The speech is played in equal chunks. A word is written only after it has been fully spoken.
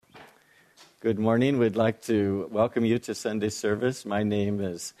Good morning. We'd like to welcome you to Sunday service. My name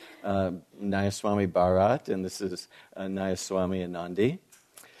is Nayaswami Bharat, and this is Nayaswami Anandi.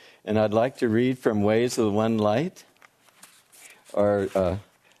 And I'd like to read from Ways of the One Light. Our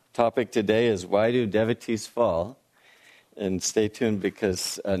topic today is Why Do Devotees Fall? And stay tuned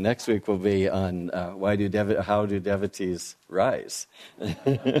because next week will be on how do devotees rise?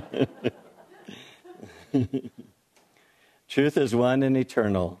 Truth is one and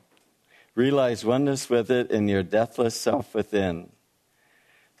eternal. Realize oneness with it in your deathless self within.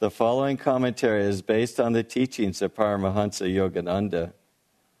 The following commentary is based on the teachings of Paramahansa Yogananda.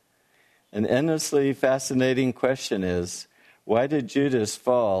 An endlessly fascinating question is, why did Judas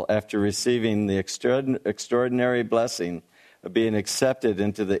fall after receiving the extraordinary blessing of being accepted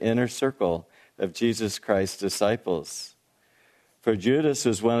into the inner circle of Jesus Christ's disciples? For Judas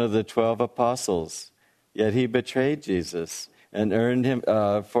was one of the 12 apostles, yet he betrayed Jesus and earned him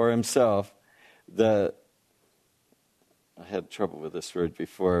for himself I had trouble with this word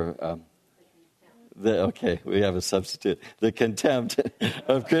before. We have a substitute. The contempt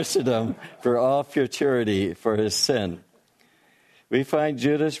of Christendom for all futurity for his sin. We find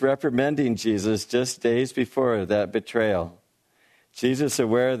Judas reprimanding Jesus just days before that betrayal. Jesus,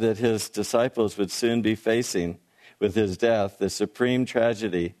 aware that his disciples would soon be facing, with his death, the supreme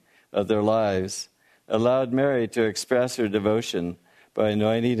tragedy of their lives, allowed Mary to express her devotion by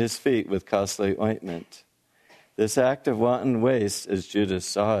anointing his feet with costly ointment. This act of wanton waste, as Judas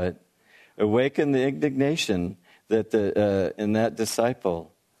saw it, awakened the indignation that in that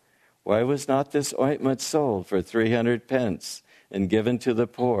disciple. Why was not this ointment sold for 300 pence and given to the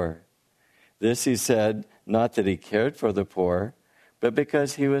poor? This, he said, not that he cared for the poor, but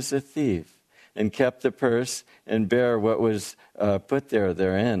because he was a thief and kept the purse and bare what was put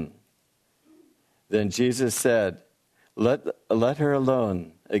therein. Then Jesus said, Let her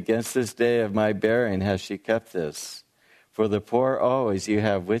alone. Against this day of my bearing has she kept this. For the poor always you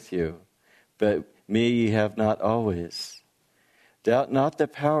have with you, but me ye have not always. Doubt not the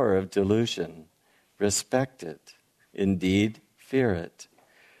power of delusion. Respect it. Indeed, fear it.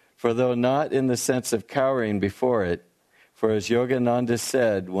 For though not in the sense of cowering before it, for as Yogananda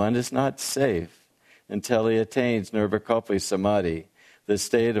said, one is not safe until he attains Nirvikalpa Samadhi, the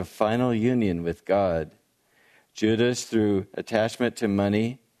state of final union with God. Judas, through attachment to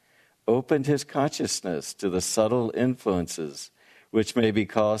money, opened his consciousness to the subtle influences, which may be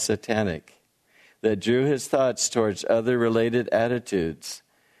called satanic, that drew his thoughts towards other related attitudes,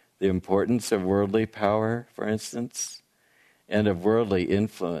 the importance of worldly power, for instance, and of worldly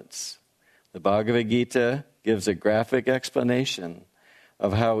influence. The Bhagavad Gita gives a graphic explanation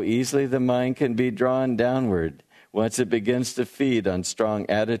of how easily the mind can be drawn downward once it begins to feed on strong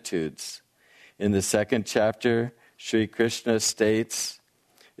attitudes. In the second chapter, Sri Krishna states,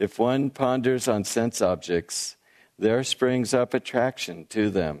 if one ponders on sense objects, there springs up attraction to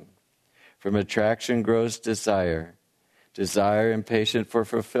them. From attraction grows desire. Desire, impatient for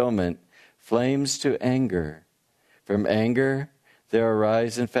fulfillment, flames to anger. From anger, there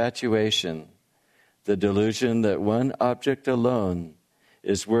arises infatuation, the delusion that one object alone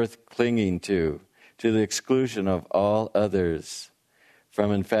is worth clinging to the exclusion of all others.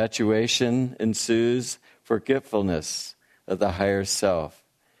 From infatuation ensues forgetfulness of the higher self.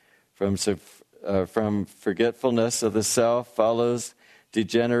 From forgetfulness of the self follows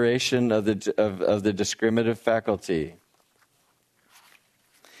degeneration of the discriminative faculty.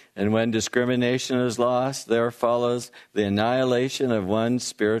 And when discrimination is lost, there follows the annihilation of one's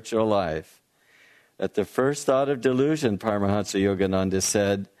spiritual life. At the first thought of delusion, Paramahansa Yogananda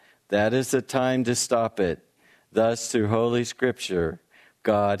said, that is the time to stop it. Thus, through Holy Scripture,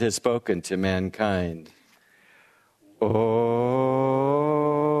 God has spoken to mankind. Om,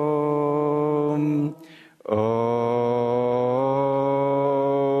 Om,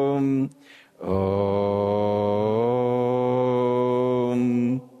 Om.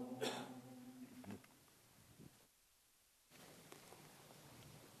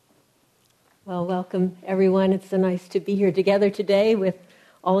 Well, welcome everyone. It's so nice to be here together today with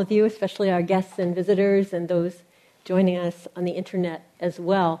all of you, especially our guests and visitors and those joining us on the internet as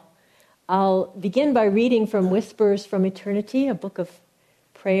well. I'll begin by reading from Whispers from Eternity, a book of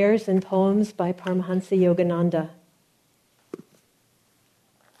prayers and poems by Paramahansa Yogananda.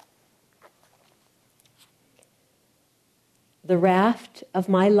 The raft of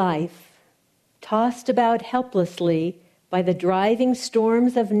my life, tossed about helplessly by the driving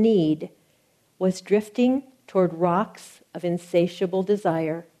storms of need, was drifting toward rocks of insatiable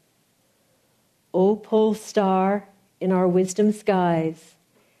desire. O pole star in our wisdom skies,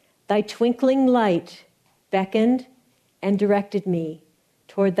 thy twinkling light beckoned and directed me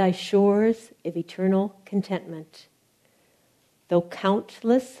toward thy shores of eternal contentment. Though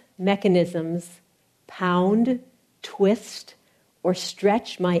countless mechanisms pound, twist, or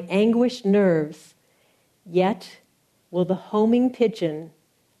stretch my anguished nerves, yet will the homing pigeon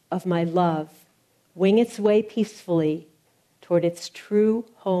of my love wing its way peacefully toward its true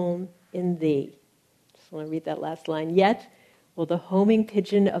home in thee. Just want to read that last line. Yet will the homing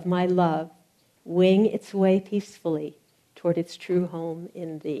pigeon of my love wing its way peacefully toward its true home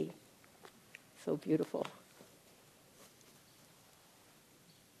in thee. So beautiful.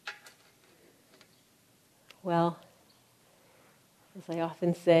 Well, as I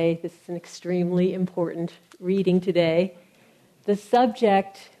often say, this is an extremely important reading today. The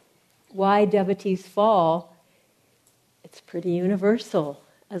subject, why devotees fall, it's pretty universal.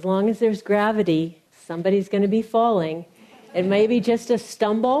 As long as there's gravity, somebody's going to be falling. It may be just a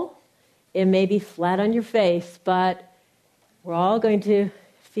stumble, it may be flat on your face, but we're all going to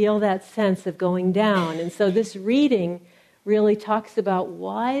feel that sense of going down. And so this reading really talks about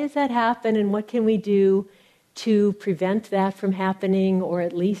why does that happen and what can we do to prevent that from happening, or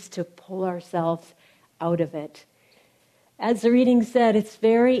at least to pull ourselves out of it. As the reading said, it's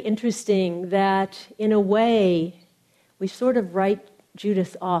very interesting that in a way we sort of write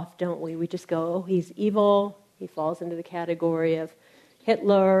Judas off, don't we? We just go, oh, he's evil. He falls into the category of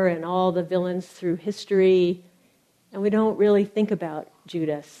Hitler and all the villains through history, and we don't really think about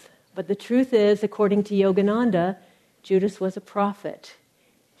Judas. But the truth is, according to Yogananda, Judas was a prophet.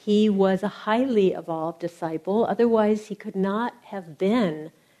 He was a highly evolved disciple. Otherwise, he could not have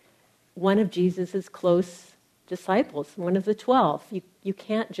been one of Jesus' close disciples, one of the 12. You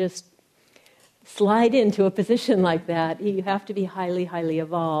can't just slide into a position like that. You have to be highly, highly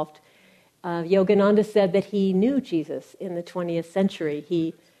evolved. Yogananda said that he knew Jesus in the 20th century.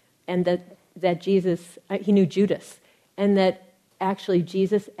 He knew Judas, and that actually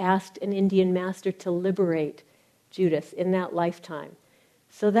Jesus asked an Indian master to liberate Judas in that lifetime.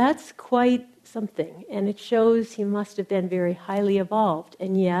 So that's quite something, and it shows he must have been very highly evolved,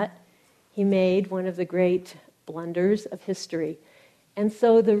 and yet he made one of the great blunders of history. And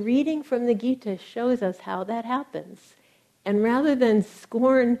so the reading from the Gita shows us how that happens. And rather than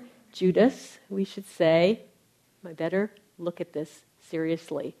scorn Judas, we should say, I better look at this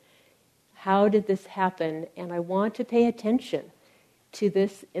seriously. How did this happen? And I want to pay attention to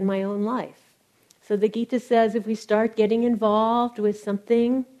this in my own life. So the Gita says if we start getting involved with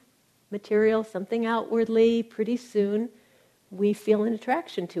something material, something outwardly, pretty soon we feel an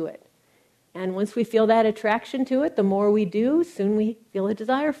attraction to it. And once we feel that attraction to it, the more we do, soon we feel a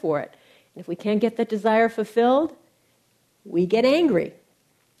desire for it. And if we can't get that desire fulfilled, we get angry.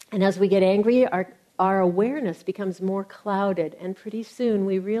 And as we get angry, our awareness becomes more clouded, and pretty soon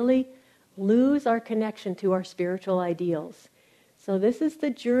we really lose our connection to our spiritual ideals. So this is the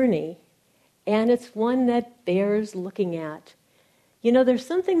journey, and it's one that bears looking at. You know, there's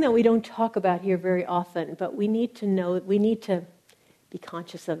something that we don't talk about here very often, but we need to know, we need to be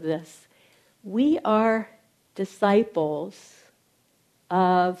conscious of this. We are disciples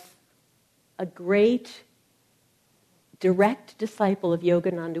of a great direct disciple of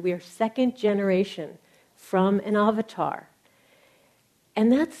Yogananda. We are second generation from an avatar.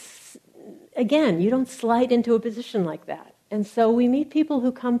 And that's, again, you don't slide into a position like that. And so we meet people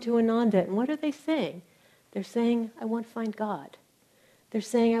who come to Ananda, and what are they saying? They're saying, I want to find God. They're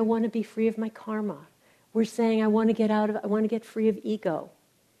saying, I want to be free of my karma. We're saying, I want to get free of ego.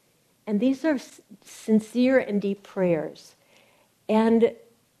 And these are sincere and deep prayers. And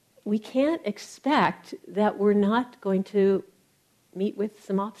we can't expect that we're not going to meet with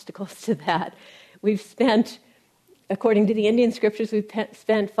some obstacles to that. We've spent, according to the Indian scriptures, we've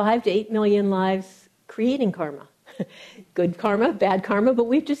spent 5 to 8 million lives creating karma. Good karma, bad karma, but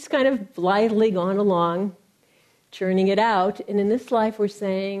we've just kind of blithely gone along, churning it out. And in this life, we're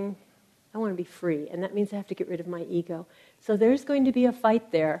saying, I want to be free, and that means I have to get rid of my ego. So there's going to be a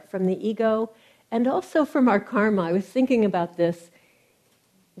fight there from the ego and also from our karma. I was thinking about this.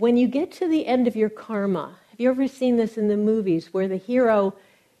 When you get to the end of your karma, have you ever seen this in the movies where the hero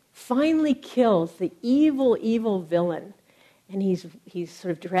finally kills the evil, evil villain, and he's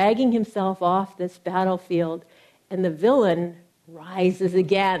sort of dragging himself off this battlefield, and the villain rises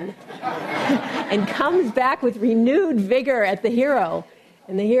again and comes back with renewed vigor at the hero,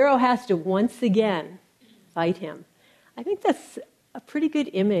 and the hero has to once again fight him. I think that's a pretty good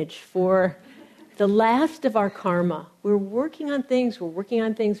image for the last of our karma. We're working on things, we're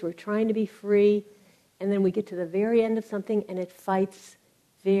trying to be free, and then we get to the very end of something and it fights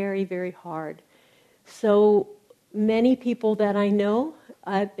very, very hard. So many people that I know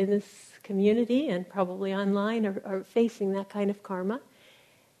in this community and probably online are facing that kind of karma.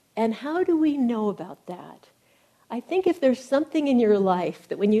 And how do we know about that? I think if there's something in your life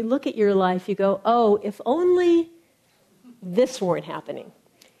that when you look at your life, you go, oh, if only this weren't happening.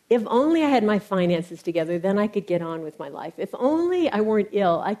 If only I had my finances together, then I could get on with my life. If only I weren't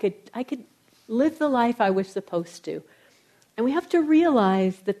ill, I could live the life I was supposed to. And we have to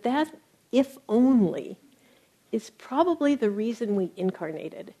realize that if only is probably the reason we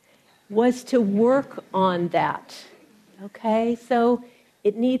incarnated, was to work on that. Okay? So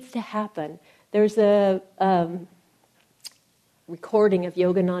it needs to happen. There's a recording of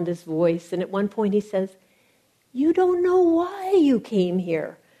Yogananda's voice, and at one point he says, "You don't know why you came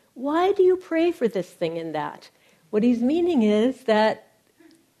here. Why do you pray for this thing and that?" What he's meaning is that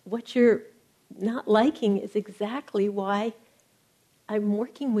what you're not liking is exactly why I'm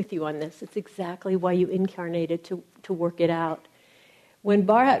working with you on this. It's exactly why you incarnated to work it out. When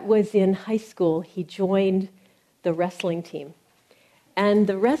Bharat was in high school, he joined the wrestling team. And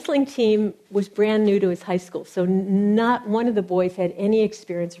the wrestling team was brand new to his high school, so not one of the boys had any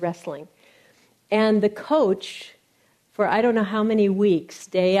experience wrestling. And the coach, for I don't know how many weeks,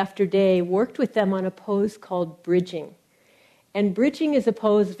 day after day, worked with them on a pose called bridging. And bridging is a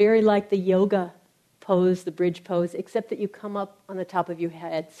pose very like the yoga pose, the bridge pose, except that you come up on the top of your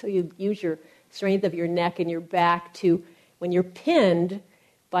head. So you use your strength of your neck and your back to, when you're pinned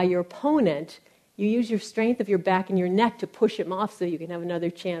by your opponent, you use your strength of your back and your neck to push him off so you can have another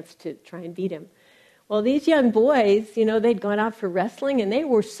chance to try and beat him. Well, these young boys, they'd gone out for wrestling and they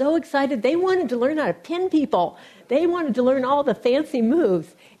were so excited. They wanted to learn how to pin people. They wanted to learn all the fancy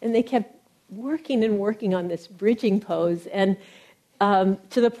moves. And they kept working and working on this bridging pose. And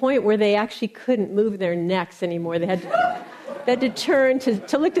to the point where they actually couldn't move their necks anymore. They had to turn,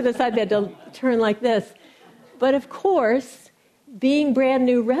 to look to the side, they had to turn like this. But of course, being brand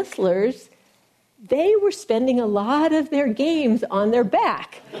new wrestlers, they were spending a lot of their games on their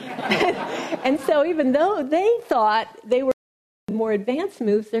back. And so even though they thought they were more advanced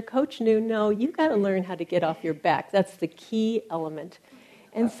moves, their coach knew, no, you've got to learn how to get off your back. That's the key element.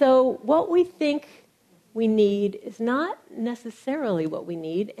 And so what we think we need is not necessarily what we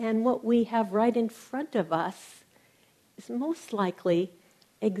need, and what we have right in front of us is most likely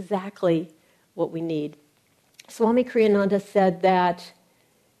exactly what we need. Swami Kriyananda said that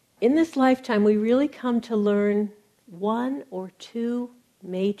in this lifetime we really come to learn one or two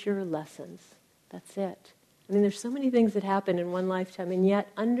major lessons. That's it. I mean, there's so many things that happen in one lifetime, and yet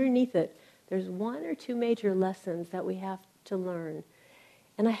underneath it, there's one or two major lessons that we have to learn.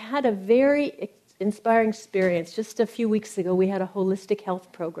 And I had a very inspiring experience. Just a few weeks ago, we had a holistic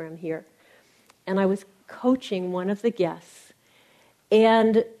health program here, and I was coaching one of the guests.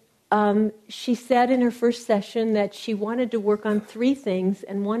 And she said in her first session that she wanted to work on three things,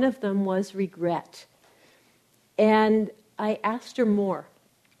 and one of them was regret. And I asked her more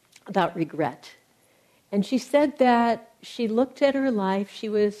about regret. And she said that she looked at her life, she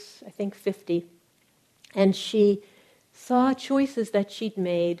was, I think, 50, and she saw choices that she'd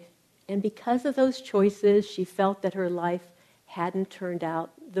made, and because of those choices, she felt that her life hadn't turned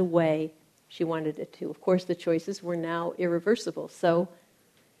out the way she wanted it to. Of course, the choices were now irreversible, so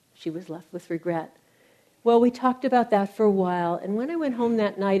she was left with regret. Well, we talked about that for a while, and when I went home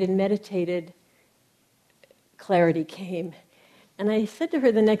that night and meditated, clarity came. And I said to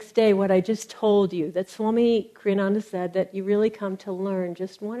her the next day what I just told you, that Swami Kriyananda said that you really come to learn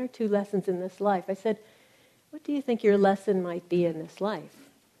just one or two lessons in this life. I said, what do you think your lesson might be in this life?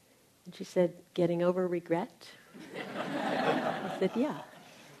 And she said, getting over regret. I said, yeah.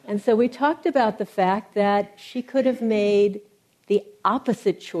 And so we talked about the fact that she could have made the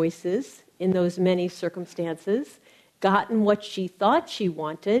opposite choices in those many circumstances, gotten what she thought she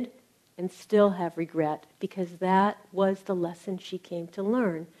wanted, and still have regret, because that was the lesson she came to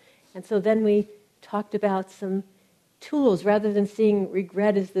learn. And so then we talked about some tools. Rather than seeing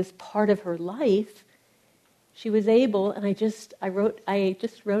regret as this part of her life, she was able, and I just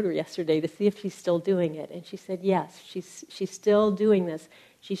wrote her yesterday to see if she's still doing it. And she said, yes, she's still doing this.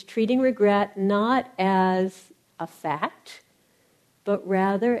 She's treating regret not as a fact, but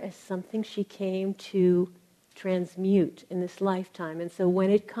rather as something she came to transmute in this lifetime. And so when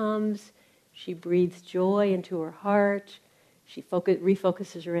it comes, she breathes joy into her heart, she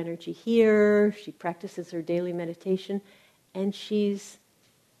refocuses her energy here, she practices her daily meditation, and she's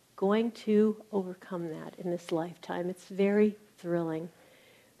going to overcome that in this lifetime. It's very thrilling.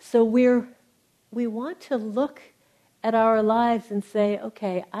 So we want to look at our lives and say,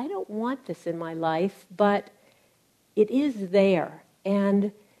 okay, I don't want this in my life, but it is there.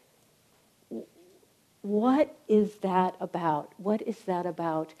 And what is that about? What is that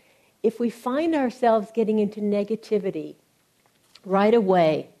about? If we find ourselves getting into negativity right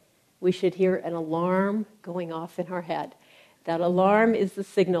away, we should hear an alarm going off in our head. That alarm is the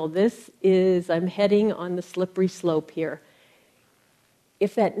signal. I'm heading on the slippery slope here.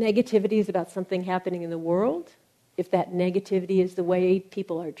 If that negativity is about something happening in the world, if that negativity is the way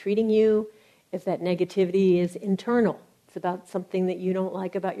people are treating you, if that negativity is internal, it's about something that you don't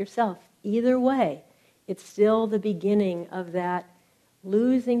like about yourself, either way, it's still the beginning of that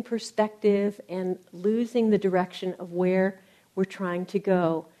losing perspective and losing the direction of where we're trying to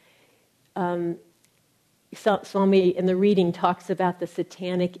go. Swami in the reading talks about the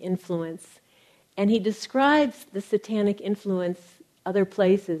satanic influence, and he describes the satanic influence other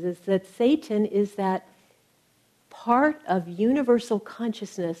places is that Satan is that part of universal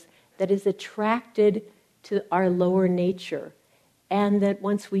consciousness that is attracted to our lower nature, and that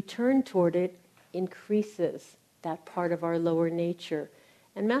once we turn toward it, increases that part of our lower nature.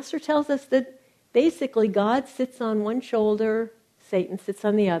 And Master tells us that basically God sits on one shoulder, Satan sits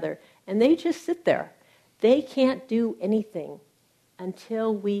on the other, and they just sit there. They can't do anything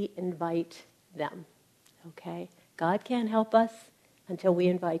until we invite them, okay? God can't help us until we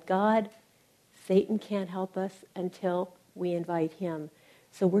invite God. Satan can't help us until we invite him.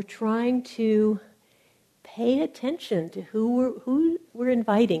 So we're trying to pay attention to who we're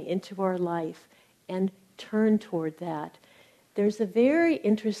inviting into our life and turn toward that. There's a very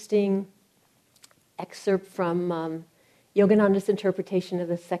interesting excerpt from Yogananda's interpretation of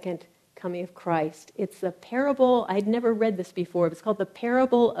the second coming of Christ. It's a parable. I'd never read this before. It's called the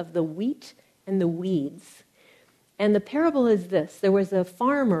parable of the wheat and the weeds. And the parable is this. There was a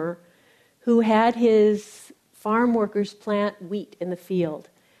farmer who had his farm workers plant wheat in the field.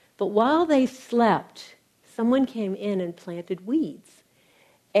 But while they slept, someone came in and planted weeds.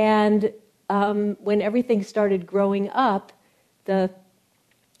 And when everything started growing up, the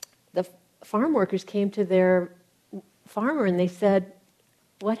farm workers came to their farmer and they said,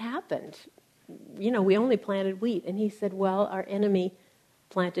 "What happened? We only planted wheat." And he said, "Well, our enemy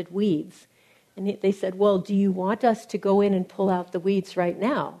planted weeds." And they said, "Well, do you want us to go in and pull out the weeds right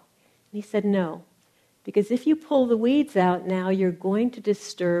now?" And he said, "No, because if you pull the weeds out now, you're going to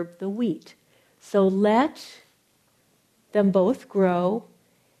disturb the wheat. So let them both grow,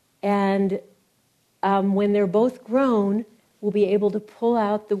 and when they're both grown, we'll be able to pull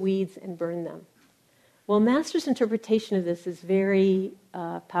out the weeds and burn them." Well, Master's interpretation of this is very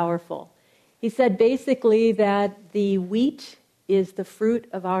powerful. He said basically that the wheat is the fruit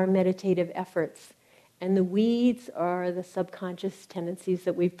of our meditative efforts, and the weeds are the subconscious tendencies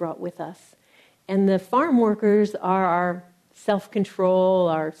that we've brought with us. And the farm workers are our self-control,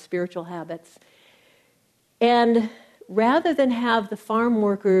 our spiritual habits. And rather than have the farm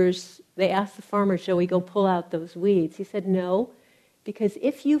workers, they asked the farmer, "Shall we go pull out those weeds?" He said, "No, because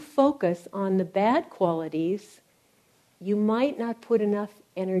if you focus on the bad qualities, you might not put enough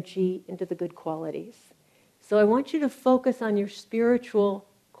energy into the good qualities. So I want you to focus on your spiritual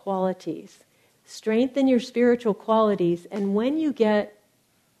qualities. Strengthen your spiritual qualities, and when you get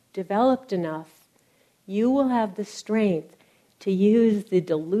developed enough, you will have the strength to use the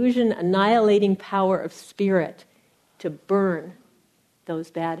delusion-annihilating power of spirit to burn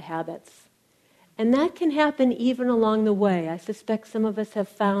those bad habits." And that can happen even along the way. I suspect some of us have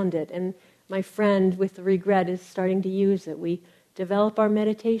found it, and my friend with the regret is starting to use it. We develop our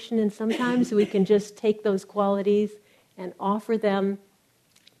meditation, and sometimes we can just take those qualities and offer them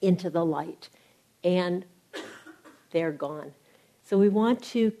into the light, and they're gone. So we want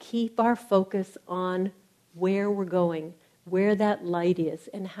to keep our focus on where we're going, where that light is,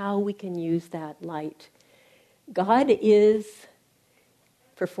 and how we can use that light. God is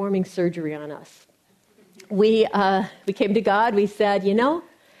performing surgery on us. We came to God, we said,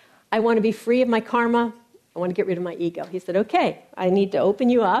 I want to be free of my karma, I want to get rid of my ego. He said, okay, I need to open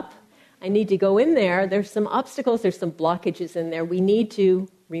you up, I need to go in there, there's some obstacles, there's some blockages in there, we need to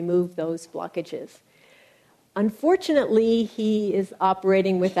remove those blockages. Unfortunately, he is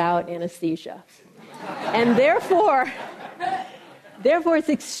operating without anesthesia. And therefore it's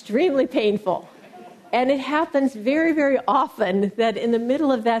extremely painful. And it happens very, very often that in the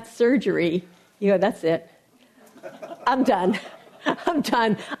middle of that surgery, that's it. I'm done.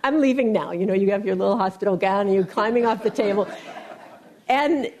 I'm leaving now. You have your little hospital gown and you're climbing off the table.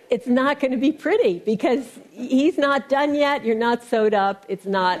 And it's not going to be pretty because he's not done yet. You're not sewed up. It's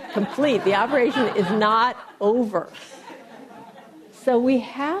not complete. The operation is not over. So we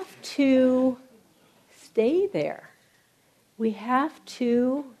have to stay there. We have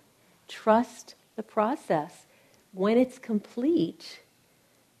to trust the process. When it's complete,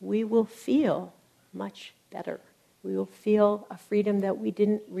 we will feel much better. We will feel a freedom that we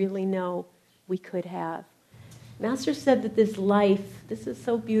didn't really know we could have. Master said that this life, this is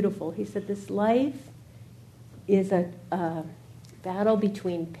so beautiful. He said this life is a battle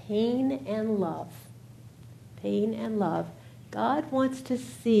between pain and love. Pain and love. God wants to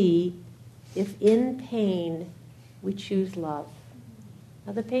see if in pain we choose love.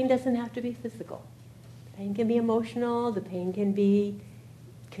 Now the pain doesn't have to be physical. The pain can be emotional, the pain can be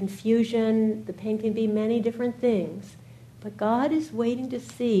confusion, the pain can be many different things. But God is waiting to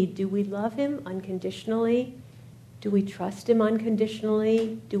see, do we love him unconditionally? Do we trust him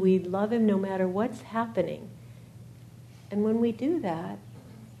unconditionally? Do we love him no matter what's happening? And when we do that,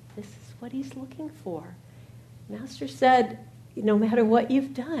 this is what he's looking for. Master said, no matter what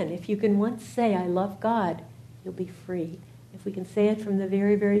you've done, if you can once say, I love God, you'll be free. If we can say it from the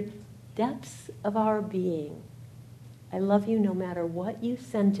very, very depths of our being, I love you no matter what you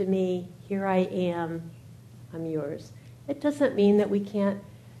send to me, here I am, I'm yours. It doesn't mean that we can't,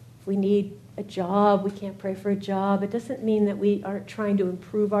 if we need a job, we can't pray for a job. It doesn't mean that we aren't trying to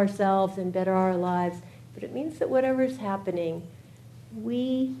improve ourselves and better our lives, but it means that whatever is happening,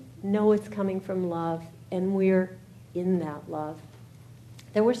 we know it's coming from love, and we're in that love.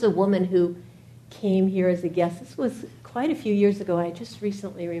 There was a woman who came here as a guest. This was quite a few years ago. I just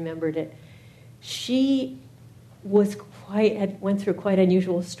recently remembered it. She went through quite an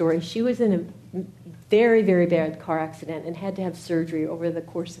unusual story. She was in a very, very bad car accident and had to have surgery over the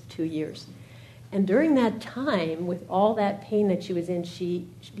course of 2 years. And during that time, with all that pain that she was in, she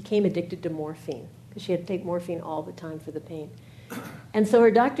became addicted to morphine because she had to take morphine all the time for the pain. And so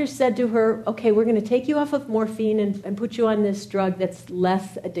her doctor said to her, okay, we're going to take you off of morphine and put you on this drug that's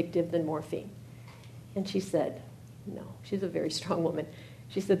less addictive than morphine. And she said, no. She's a very strong woman.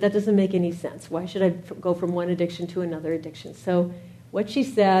 She said, that doesn't make any sense. Why should I go from one addiction to another addiction? So what she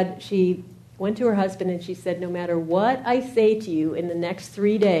said, she went to her husband and she said, no matter what I say to you in the next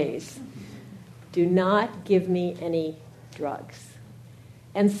 3 days, do not give me any drugs.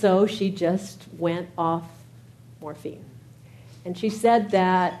 And so she just went off morphine. And she said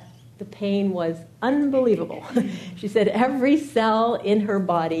that the pain was unbelievable. She said every cell in her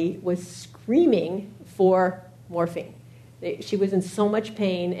body was screaming for morphine. She was in so much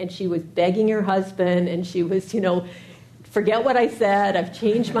pain, and she was begging her husband, and she was, forget what I said, I've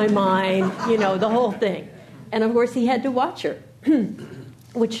changed my mind, the whole thing. And of course he had to watch her,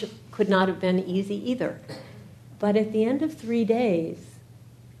 which could not have been easy either. But at the end of 3 days,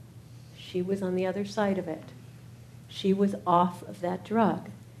 she was on the other side of it. She was off of that drug.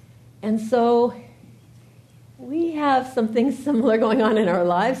 And so we have something similar going on in our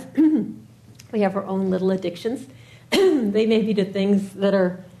lives. We have our own little addictions. They may be to things that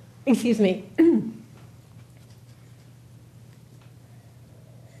are,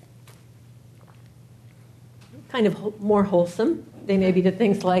 kind of more wholesome. They may be to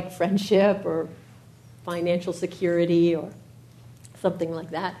things like friendship or financial security or something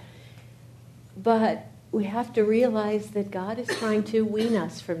like that. But we have to realize that God is trying to wean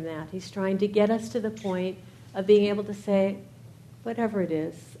us from that. He's trying to get us to the point of being able to say, whatever it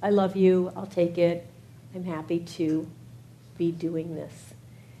is, I love you, I'll take it, I'm happy to be doing this.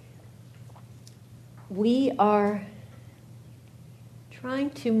 We are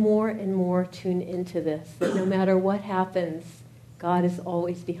trying to more and more tune into this, that no matter what happens, God is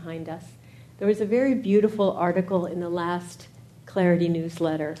always behind us. There was a very beautiful article in the last Clarity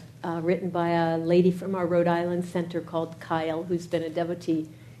newsletter written by a lady from our Rhode Island center called Kyle, who's been a devotee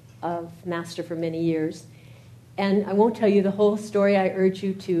of Master for many years. And I won't tell you the whole story. I urge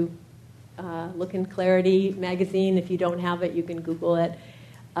you to look in Clarity magazine. If you don't have it, you can Google it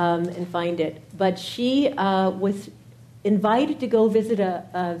and find it. But she was invited to go visit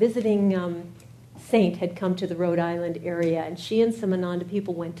a visiting saint had come to the Rhode Island area, and she and some Ananda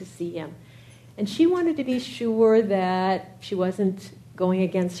people went to see him. And she wanted to be sure that she wasn't going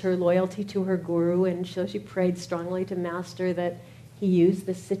against her loyalty to her guru, and so she prayed strongly to Master that he used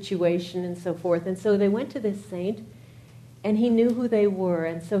this situation and so forth. And so they went to this saint, and he knew who they were.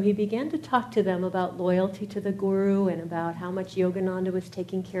 And so he began to talk to them about loyalty to the guru and about how much Yogananda was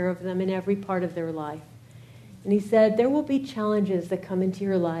taking care of them in every part of their life. And he said, there will be challenges that come into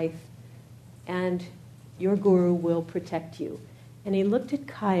your life, and your guru will protect you. And he looked at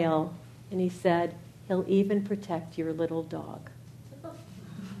Kyle, and he said, he'll even protect your little dog.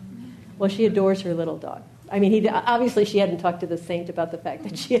 Well, she adores her little dog. I mean, obviously she hadn't talked to the saint about the fact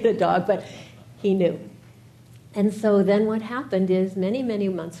that she had a dog, but he knew. And so then what happened is many, many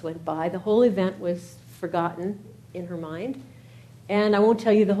months went by. The whole event was forgotten in her mind. And I won't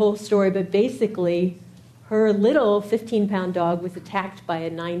tell you the whole story, but basically her little 15-pound dog was attacked by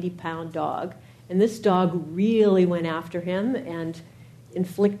a 90-pound dog. And this dog really went after him and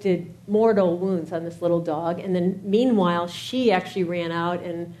inflicted mortal wounds on this little dog. And then meanwhile, she actually ran out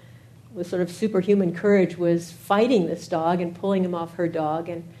and with sort of superhuman courage was fighting this dog and pulling him off her dog.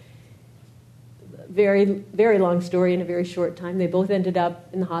 And very, very long story in a very short time. They both ended up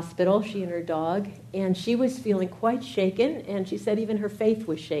in the hospital, she and her dog. And she was feeling quite shaken. And she said even her faith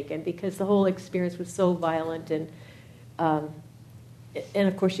was shaken because the whole experience was so violent. And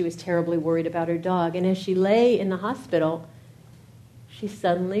of course, she was terribly worried about her dog. And as she lay in the hospital, she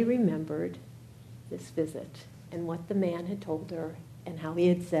suddenly remembered this visit and what the man had told her and how he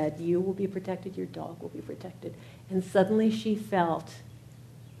had said, you will be protected, your dog will be protected. And suddenly she felt,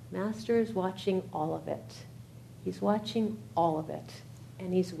 Master is watching all of it. He's watching all of it,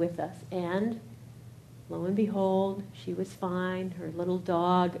 and he's with us. And lo and behold, she was fine. Her little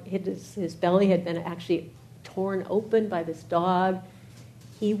dog, his belly had been actually torn open by this dog.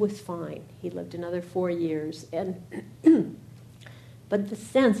 He was fine. He lived another 4 years. And but the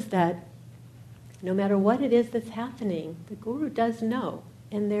sense that no matter what it is that's happening, the Guru does know.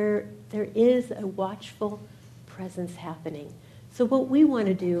 And there is a watchful presence happening. So what we want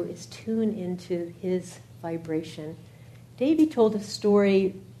to do is tune into his vibration. Davy told a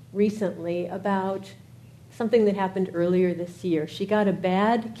story recently about something that happened earlier this year. She got a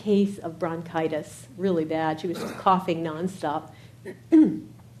bad case of bronchitis, really bad. She was just coughing nonstop.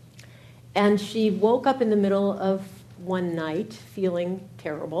 And she woke up in the middle of one night feeling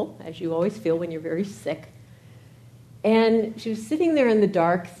terrible, as you always feel when you're very sick. And she was sitting there in the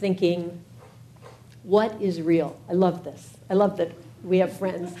dark thinking, what is real? I love this. I love that we have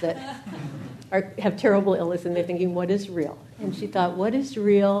friends that have terrible illness and they're thinking, what is real? And she thought, what is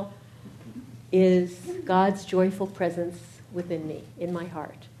real is God's joyful presence within me, in my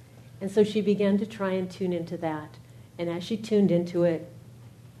heart. And so she began to try and tune into that. And as she tuned into it,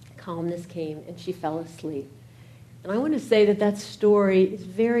 calmness came and she fell asleep. And I want to say that story is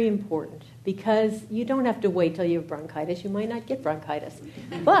very important because you don't have to wait till you have bronchitis. You might not get bronchitis.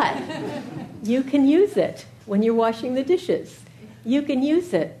 But you can use it when you're washing the dishes. You can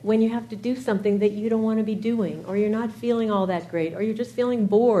use it when you have to do something that you don't want to be doing, or you're not feeling all that great, or you're just feeling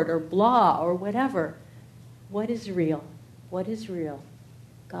bored or blah or whatever. What is real? What is real?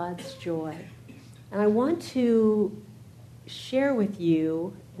 God's joy. And I want to share with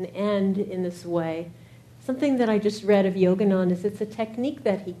you and end in this way something that I just read of Yogananda's. It's a technique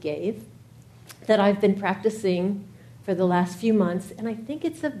that he gave that I've been practicing for the last few months, and I think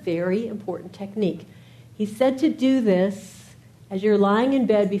it's a very important technique. He said to do this as you're lying in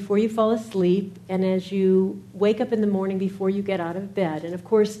bed before you fall asleep and as you wake up in the morning before you get out of bed. And of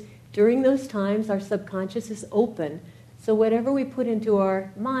course, during those times, our subconscious is open. So whatever we put into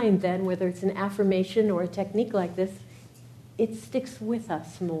our mind then, whether it's an affirmation or a technique like this, it sticks with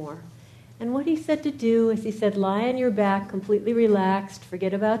us more. And what he said to do is he said, lie on your back, completely relaxed,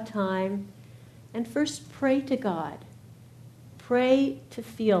 forget about time, and first pray to God. Pray to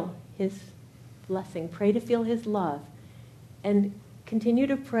feel his blessing. Pray to feel his love. And continue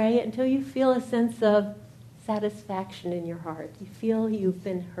to pray until you feel a sense of satisfaction in your heart. You feel you've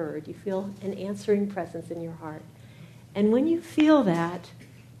been heard. You feel an answering presence in your heart. And when you feel that,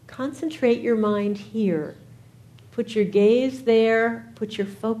 concentrate your mind here. Put your gaze there, put your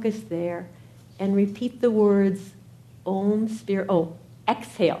focus there, and repeat the words, Om Spirit,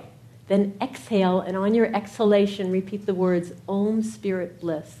 exhale. Then exhale, and on your exhalation, repeat the words, Om Spirit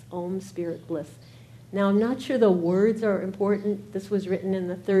Bliss, Om Spirit Bliss. Now, I'm not sure the words are important. This was written in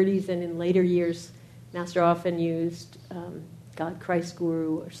the 30s, and in later years, Master often used God, Christ,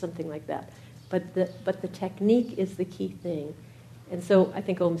 Guru, or something like that. But the technique is the key thing. And so I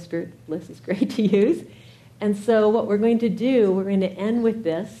think Om Spirit Bliss is great to use. And so what we're going to do, we're going to end with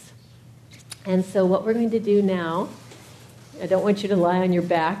this. And so what we're going to do now, I don't want you to lie on your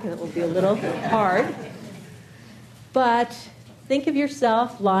back, and it will be a little hard. But think of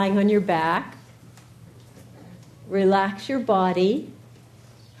yourself lying on your back. Relax your body.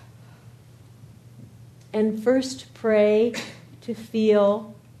 And first pray to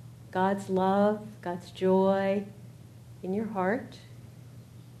feel God's love, God's joy in your heart.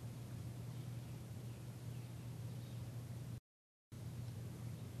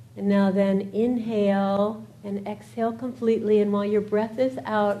 And now then inhale and exhale completely, and while your breath is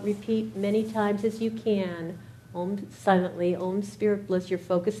out, repeat many times as you can, Om silently, Om Spirit Bliss. You're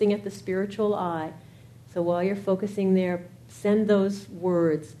focusing at the spiritual eye. So while you're focusing there, send those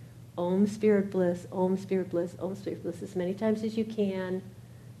words, Om Spirit Bliss, Om Spirit Bliss, Om Spirit Bliss, as many times as you can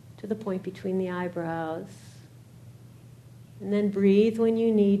to the point between the eyebrows. And then breathe when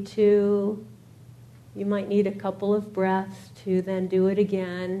you need to. You might need a couple of breaths to then do it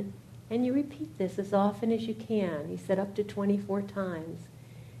again. And you repeat this as often as you can. He said up to 24 times.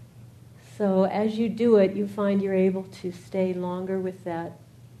 So as you do it, you find you're able to stay longer with that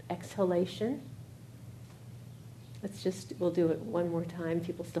exhalation. We'll do it one more time.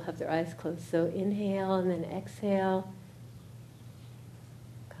 People still have their eyes closed. So inhale and then exhale.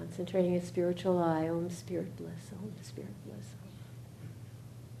 Concentrating a spiritual eye. Om Spirit Bliss. Om Spirit Bliss.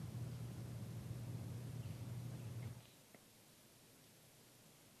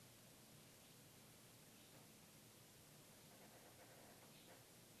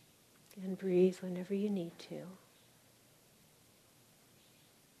 And breathe whenever you need to.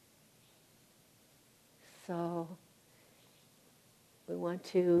 So we want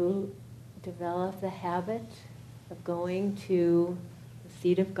to develop the habit of going to the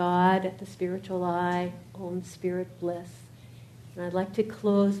seat of God at the spiritual eye, Om Spirit Bliss. And I'd like to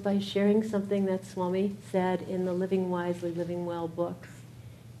close by sharing something that Swami said in the Living Wisely, Living Well book.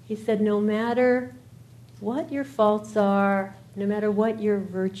 He said, no matter what your faults are, no matter what your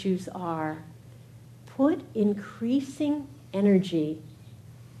virtues are, put increasing energy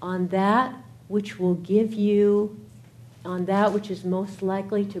on that which will give you, on that which is most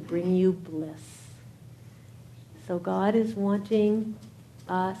likely to bring you bliss. So God is wanting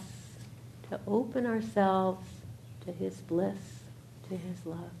us to open ourselves to His bliss, to His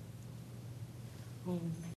love. Om.